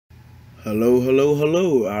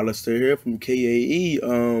Hello. Alistair here from K.A.E.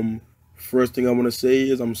 First thing I want to say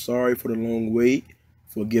is I'm sorry for the long wait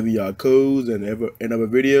for giving y'all codes and other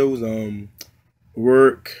videos.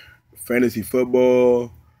 Work, fantasy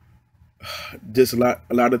football, just a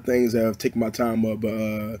lot of things that have taken my time up,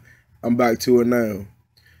 but I'm back to it now.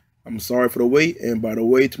 I'm sorry for the wait, and by the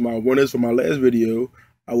way, to my winners from my last video,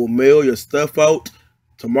 I will mail your stuff out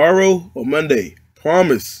tomorrow or Monday.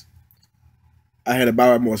 Promise. I had to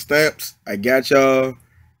buy more stamps. I got y'all.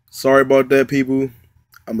 Sorry about that, people.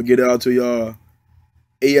 I'm gonna get it out to y'all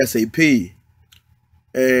ASAP.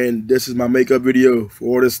 And this is my makeup video for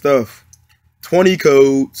all this stuff. 20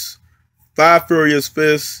 codes, 5 Furious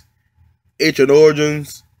Fists, Ancient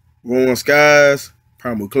Origins, Roaring Skies,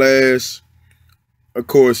 Primal Clash. Of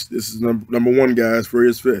course, this is number one, guys,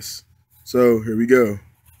 Furious Fists. So here we go.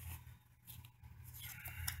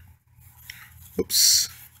 Oops.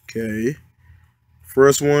 Okay.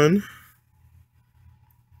 First one.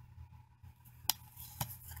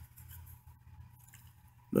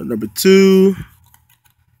 Number 2.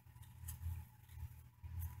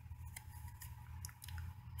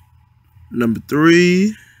 Number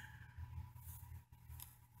 3.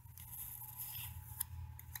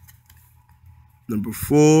 Number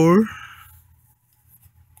 4.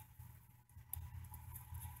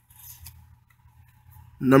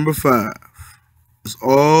 Number 5. It's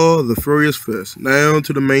all the Furious Fist. Now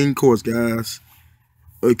to the main course, guys.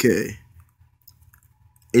 Okay.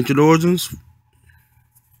 Ancient Origins.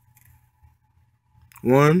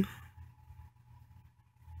 1,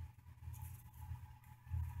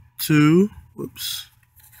 2, whoops.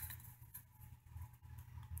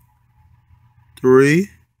 3,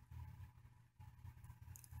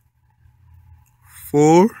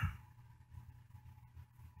 4,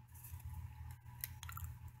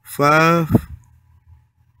 5,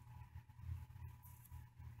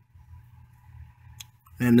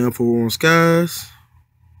 and then for Roaring Skies,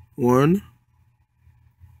 1,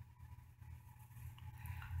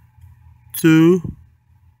 2,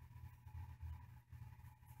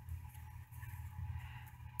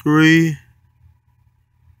 3,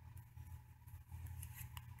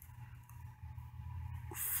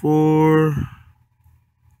 4,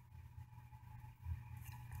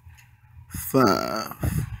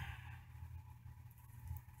 5.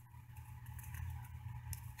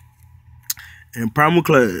 And Primal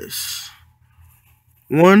Clash.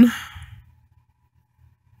 1,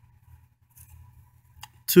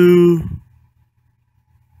 2,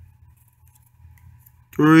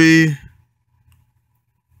 3,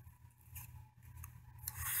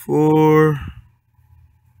 4,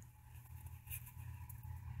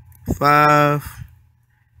 5.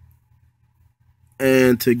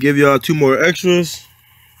 And to give y'all 2 more extras,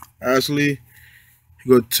 actually,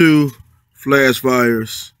 you got 2 flash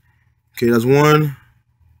fires. Okay, that's 1,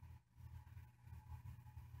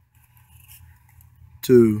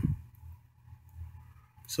 2.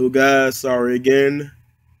 So guys, sorry again.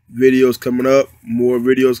 Videos coming up, more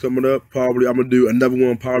videos coming up. Probably I'm gonna do another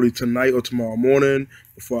one probably tonight or tomorrow morning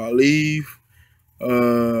before I leave.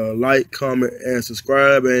 Like, comment, and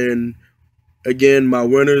subscribe. And again, my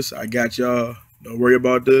winners, I got y'all. Don't worry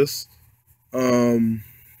about this.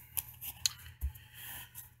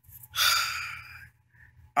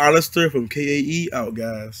 Alistair from K.A.E. out,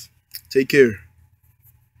 guys. Take care.